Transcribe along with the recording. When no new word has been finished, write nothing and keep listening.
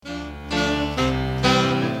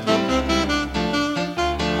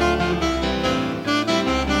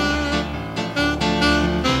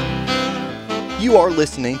You are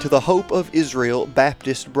listening to the Hope of Israel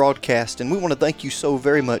Baptist broadcast, and we want to thank you so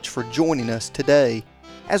very much for joining us today.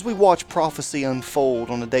 As we watch prophecy unfold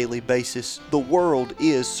on a daily basis, the world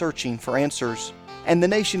is searching for answers, and the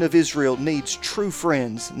nation of Israel needs true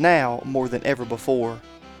friends now more than ever before.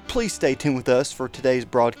 Please stay tuned with us for today's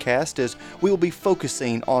broadcast as we will be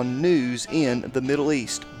focusing on news in the Middle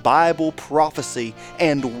East, Bible prophecy,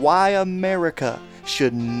 and why America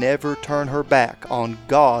should never turn her back on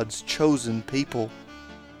God's chosen people.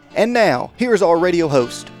 And now, here's our radio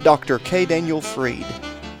host, Dr. K. Daniel Freed.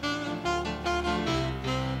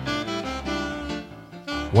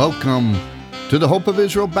 Welcome to the Hope of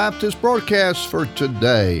Israel Baptist broadcast for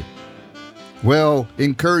today. Well,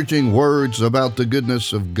 encouraging words about the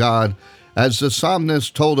goodness of God, as the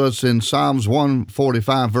psalmist told us in Psalms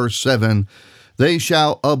 145, verse 7, they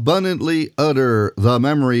shall abundantly utter the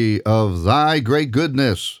memory of thy great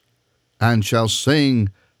goodness, and shall sing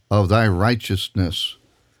of thy righteousness.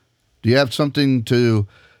 Do you have something to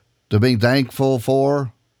be thankful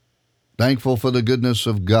for? Thankful for the goodness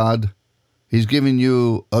of God. He's given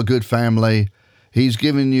you a good family. He's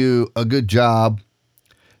given you a good job.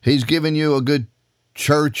 He's given you a good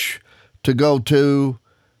church to go to.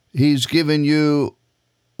 He's given you,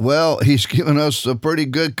 he's given us a pretty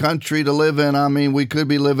good country to live in. I mean, we could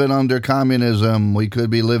be living under communism. We could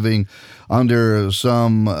be living under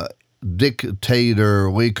some dictator.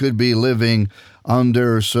 We could be living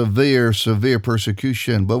under severe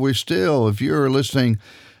persecution. But we're still, if you're listening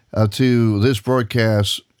to this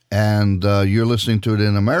broadcast and you're listening to it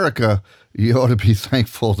in America, you ought to be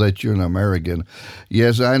thankful that you're an American.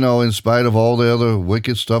 Yes, I know, in spite of all the other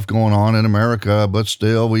wicked stuff going on in America, but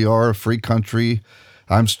still, we are a free country.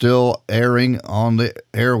 I'm still airing on the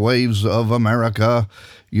airwaves of America.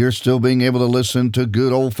 You're still being able to listen to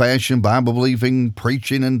good old-fashioned Bible-believing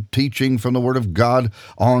preaching and teaching from the Word of God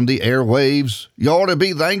on the airwaves. You ought to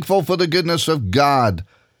be thankful for the goodness of God.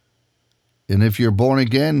 And if you're born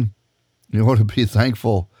again, you ought to be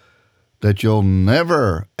thankful that you'll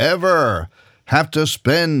never, ever have to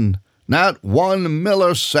spend not 1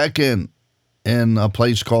 millisecond in a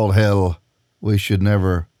place called hell. We should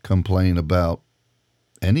never complain about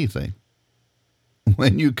anything.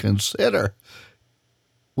 When you consider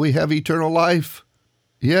we have eternal life,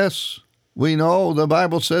 yes, we know the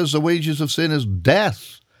Bible says the wages of sin is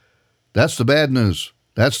death. That's the bad news.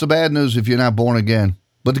 That's the bad news if you're not born again.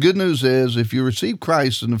 But the good news is, if you receive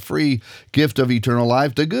Christ and the free gift of eternal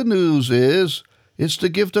life, the good news is, it's the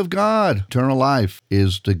gift of God. Eternal life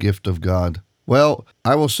is the gift of God. Well,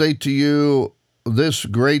 I will say to you, this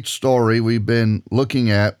great story we've been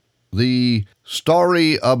looking at, the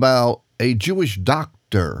story about a Jewish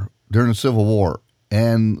doctor during the Civil War,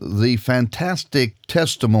 and the fantastic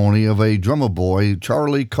testimony of a drummer boy,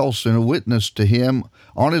 Charlie Colson, who witnessed to him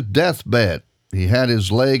on his deathbed. He had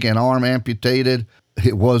his leg and arm amputated.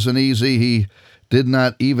 It wasn't easy. He did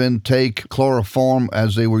not even take chloroform,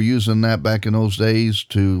 as they were using that back in those days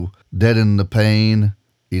to deaden the pain.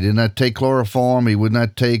 He did not take chloroform. He would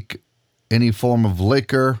not take any form of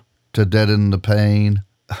liquor to deaden the pain.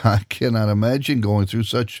 I cannot imagine going through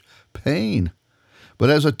such pain. But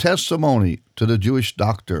as a testimony to the Jewish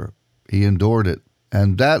doctor, he endured it.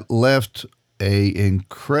 And that left an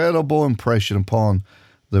incredible impression upon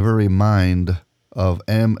the very mind of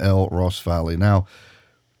M.L. Rossvally. Now,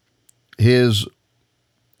 his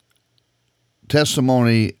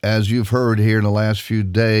testimony, as you've heard here in the last few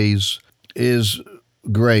days, is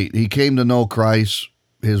great. He came to know Christ.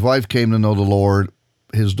 His wife came to know the Lord.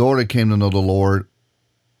 His daughter came to know the Lord.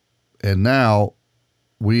 And now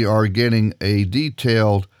we are getting a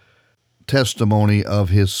detailed testimony of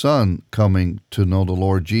his son coming to know the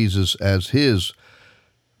Lord Jesus as his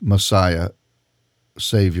Messiah,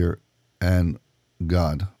 Savior, and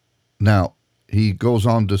God. Now, he goes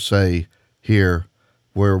on to say here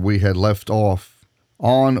where we had left off,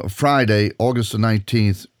 on Friday, August the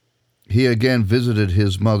 19th, he again visited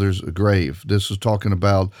his mother's grave. This is talking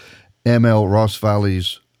about M.L.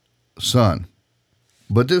 Rossvally's son,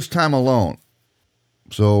 but this time alone.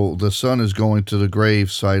 So the son is going to the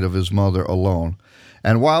grave site of his mother alone.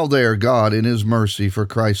 And while there, God, in his mercy, for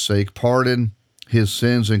Christ's sake, pardoned his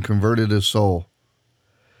sins and converted his soul.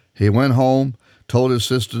 He went home, told his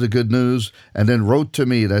sister the good news, and then wrote to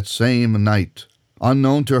me that same night.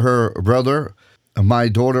 Unknown to her brother, my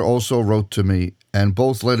daughter also wrote to me, and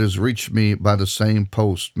both letters reached me by the same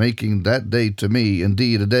post, making that day to me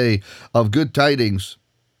indeed a day of good tidings,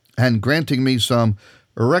 and granting me some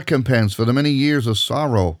recompense for the many years of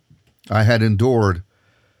sorrow I had endured,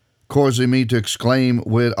 causing me to exclaim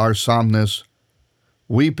with our psalmist,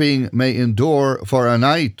 "Weeping may endure for a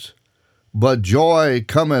night, but joy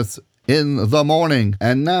cometh in the morning.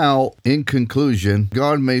 And now, in conclusion,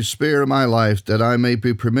 God may spare my life that I may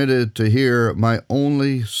be permitted to hear my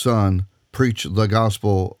only son preach the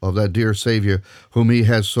gospel of that dear Savior whom he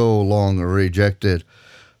has so long rejected,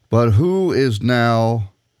 but who is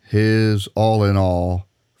now his all in all.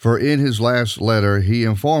 For in his last letter he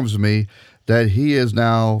informs me that he is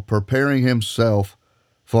now preparing himself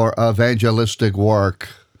for evangelistic work.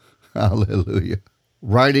 Hallelujah.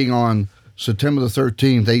 Writing on September the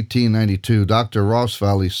 13th, 1892, Dr.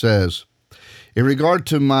 Rossvally says, in regard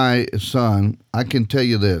to my son, I can tell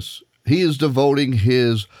you this. He is devoting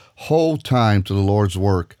his whole time to the Lord's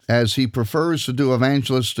work, as he prefers to do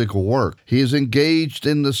evangelistic work. He is engaged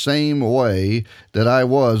in the same way that I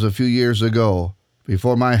was a few years ago,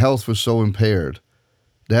 before my health was so impaired.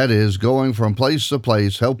 That is, going from place to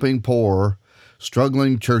place, helping poor,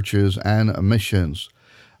 struggling churches and missions.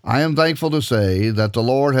 I am thankful to say that the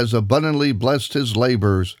Lord has abundantly blessed his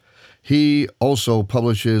labors. He also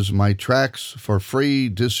publishes my tracts for free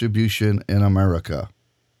distribution in America.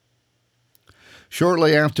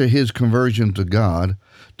 Shortly after his conversion to God,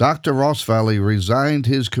 Dr. Rossvally resigned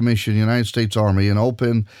his commission in the United States Army and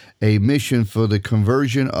opened a mission for the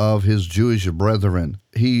conversion of his Jewish brethren.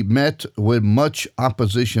 He met with much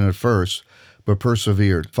opposition at first, but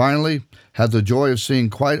persevered. Finally, had the joy of seeing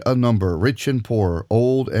quite a number, rich and poor,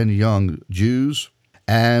 old and young Jews,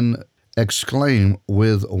 and exclaimed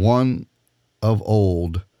with one of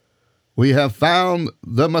old, "We have found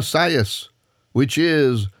the Messiah, which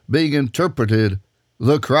is being interpreted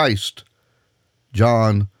the Christ."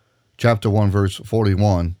 John chapter 1, verse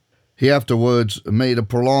 41. He afterwards made a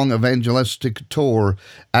prolonged evangelistic tour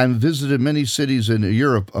and visited many cities in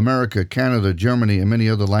Europe, America, Canada, Germany, and many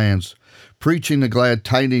other lands, preaching the glad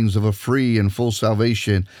tidings of a free and full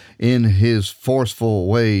salvation in his forceful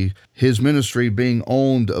way, his ministry being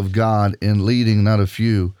owned of God in leading not a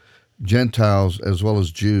few, Gentiles as well as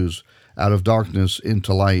Jews, out of darkness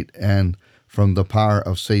into light and from the power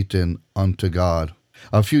of Satan unto God.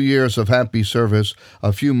 A few years of happy service,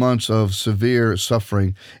 a few months of severe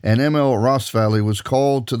suffering, and M.L. Rossvally was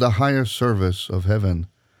called to the higher service of heaven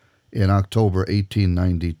in October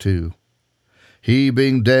 1892. He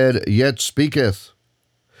being dead yet speaketh.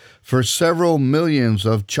 For several millions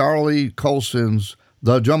of Charlie Colson's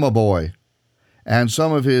The Drummer Boy and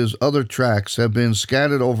some of his other tracts have been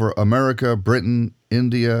scattered over America, Britain,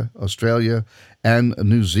 India, Australia, and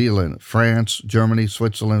New Zealand, France, Germany,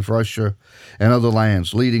 Switzerland, Russia, and other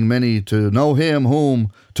lands, leading many to know him whom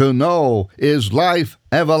to know is life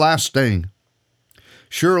everlasting.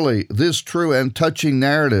 Surely this true and touching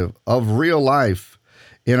narrative of real life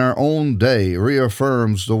in our own day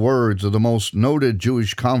reaffirms the words of the most noted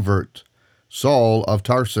Jewish convert, Saul of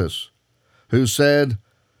Tarsus, who said,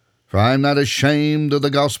 "For I am not ashamed of the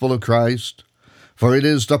gospel of Christ, for it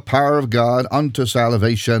is the power of God unto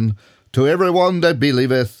salvation to everyone that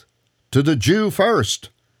believeth, to the Jew first,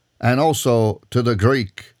 and also to the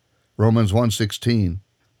Greek." Romans 1:16.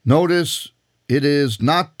 Notice, it is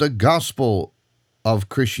not the gospel of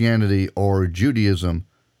Christianity or Judaism,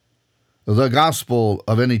 the gospel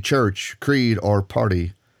of any church, creed, or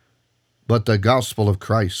party, but the gospel of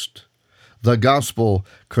Christ, the gospel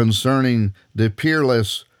concerning the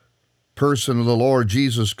peerless person of the Lord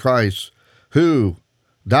Jesus Christ, who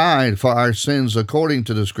died for our sins according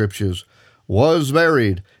to the Scriptures, was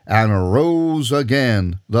buried, and rose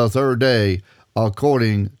again the third day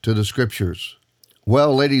according to the Scriptures.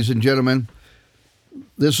 Well, ladies and gentlemen,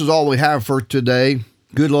 this is all we have for today.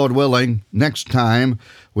 Good Lord willing, next time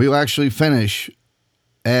we'll actually finish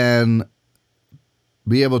and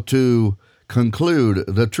be able to conclude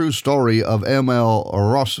the true story of M.L.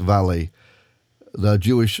 Rossvally, the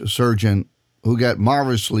Jewish surgeon who got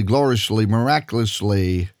marvelously, gloriously,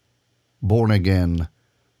 miraculously born again.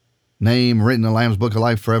 Name written in the Lamb's Book of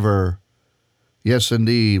Life forever. Yes,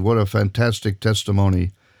 indeed. What a fantastic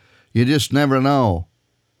testimony. You just never know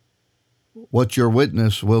what your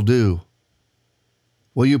witness will do.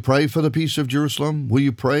 Will you pray for the peace of Jerusalem? Will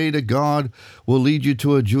you pray that God will lead you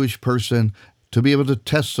to a Jewish person to be able to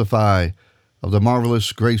testify of the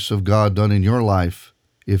marvelous grace of God done in your life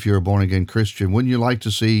if you're a born-again Christian? Wouldn't you like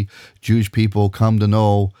to see Jewish people come to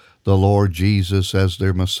know the Lord Jesus as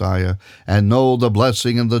their Messiah and know the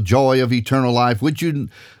blessing and the joy of eternal life? Would you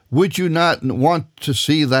not want to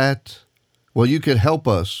see that? Well, you could help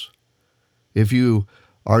us. If you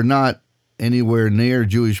are not anywhere near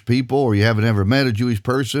Jewish people, or you haven't ever met a Jewish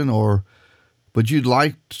person, but you'd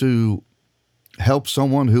like to help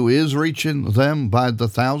someone who is reaching them by the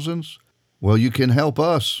thousands, well, you can help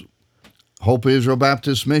us. Hope Israel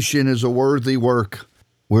Baptist Mission is a worthy work.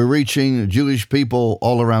 We're reaching Jewish people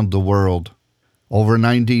all around the world. Over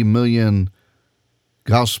 90 million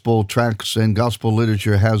gospel tracts and gospel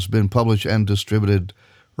literature has been published and distributed,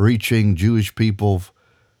 reaching Jewish people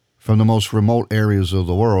from the most remote areas of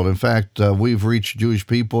the world. In fact, we've reached Jewish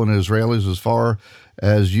people and Israelis as far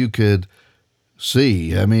as you could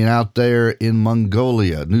see. I mean, out there in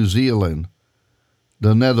Mongolia, New Zealand,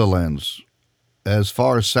 the Netherlands, as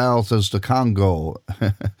far south as the Congo,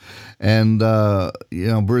 and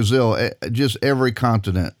Brazil, just every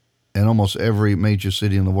continent and almost every major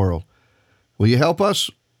city in the world. Will you help us?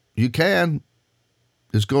 You can.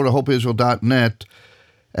 Just go to hopeisrael.net,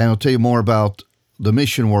 and I'll tell you more about the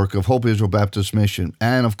mission work of Hope Israel Baptist Mission.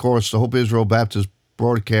 And, of course, the Hope Israel Baptist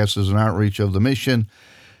broadcast is an outreach of the mission,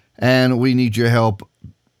 and we need your help.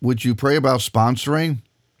 Would you pray about sponsoring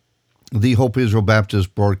the Hope Israel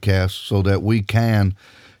Baptist broadcast so that we can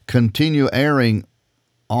continue airing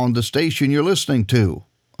on the station you're listening to?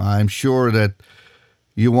 I'm sure that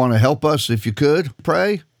you want to help us. If you could,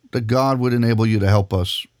 pray that God would enable you to help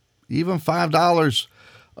us. Even $5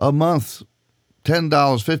 a month, $10,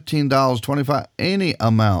 $15, $25, any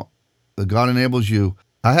amount that God enables you.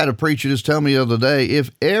 I had a preacher just tell me the other day,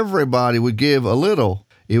 if everybody would give a little,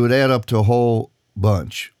 it would add up to a whole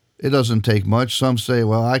bunch. It doesn't take much. Some say,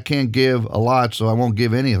 well, I can't give a lot, so I won't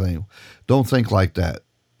give anything. Don't think like that.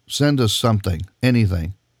 Send us something,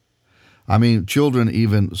 anything. I mean, children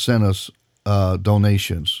even send us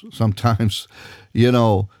donations. Sometimes,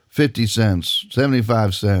 50 cents,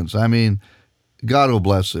 75 cents. I mean, God will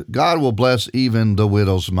bless it. God will bless even the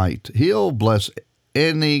widow's mite. He'll bless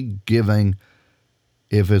any giving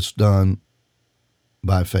if it's done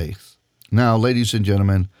by faith. Now, ladies and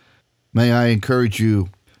gentlemen, may I encourage you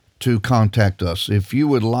to contact us. If you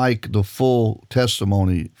would like the full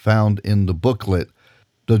testimony found in the booklet,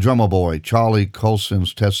 The Drummer Boy, Charlie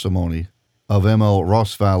Colson's testimony of M.L.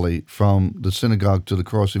 Ross Valley from the synagogue to the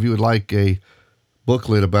cross. If you would like a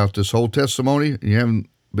booklet about this whole testimony and you haven't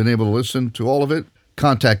been able to listen to all of it,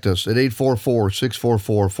 contact us at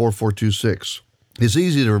 844-644-4426. It's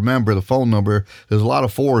easy to remember the phone number. There's a lot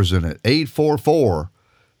of fours in it.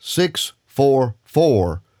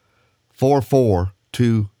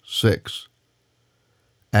 844-644-4426.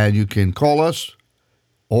 And you can call us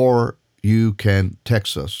or you can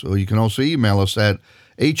text us. Or you can also email us at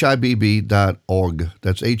hibb.org.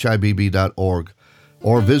 That's hibb.org.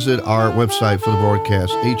 Or visit our website for the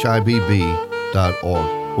broadcast, hibb.org.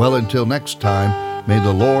 Well, until next time, may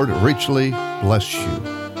the Lord richly bless you.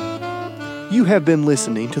 You have been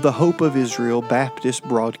listening to the Hope of Israel Baptist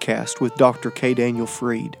broadcast with Dr. K. Daniel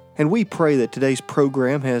Fried, and we pray that today's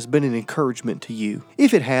program has been an encouragement to you.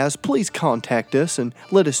 If it has, please contact us and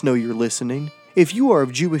let us know you're listening. If you are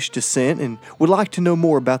of Jewish descent and would like to know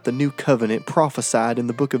more about the new covenant prophesied in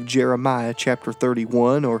the book of Jeremiah chapter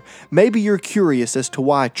 31, or maybe you're curious as to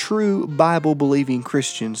why true Bible-believing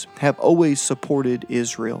Christians have always supported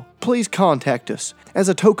Israel, please contact us. As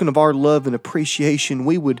a token of our love and appreciation,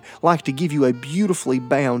 we would like to give you a beautifully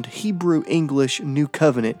bound Hebrew-English New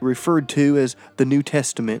Covenant referred to as the New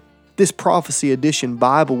Testament. This Prophecy Edition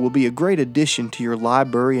Bible will be a great addition to your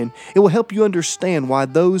library, and it will help you understand why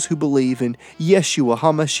those who believe in Yeshua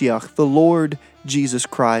HaMashiach, the Lord Jesus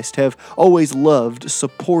Christ, have always loved,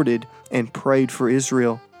 supported, and prayed for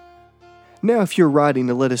Israel. Now, if you're writing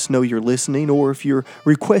to let us know you're listening, or if you're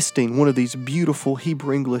requesting one of these beautiful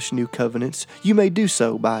Hebrew-English New Covenants, you may do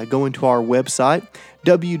so by going to our website,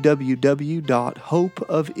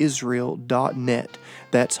 www.hopeofisrael.net.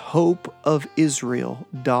 That's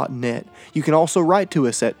hopeofisrael.net. You can also write to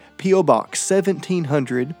us at P.O. Box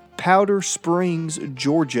 1700, Powder Springs,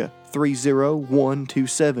 Georgia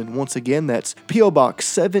 30127. Once again, that's P.O.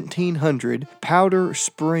 Box 1700, Powder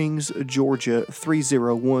Springs, Georgia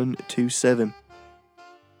 30127.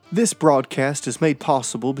 This broadcast is made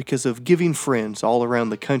possible because of giving friends all around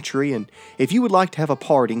the country, and if you would like to have a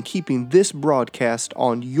part in keeping this broadcast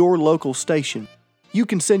on your local station, you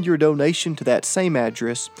can send your donation to that same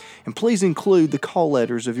address, and please include the call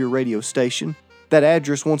letters of your radio station. That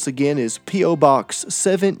address, once again, is P.O. Box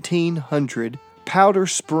 1700, Powder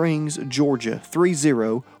Springs, Georgia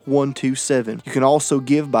 30127. You can also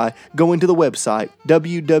give by going to the website,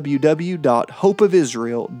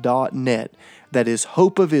 www.hopeofisrael.net. That is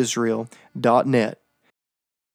hopeofisrael.net.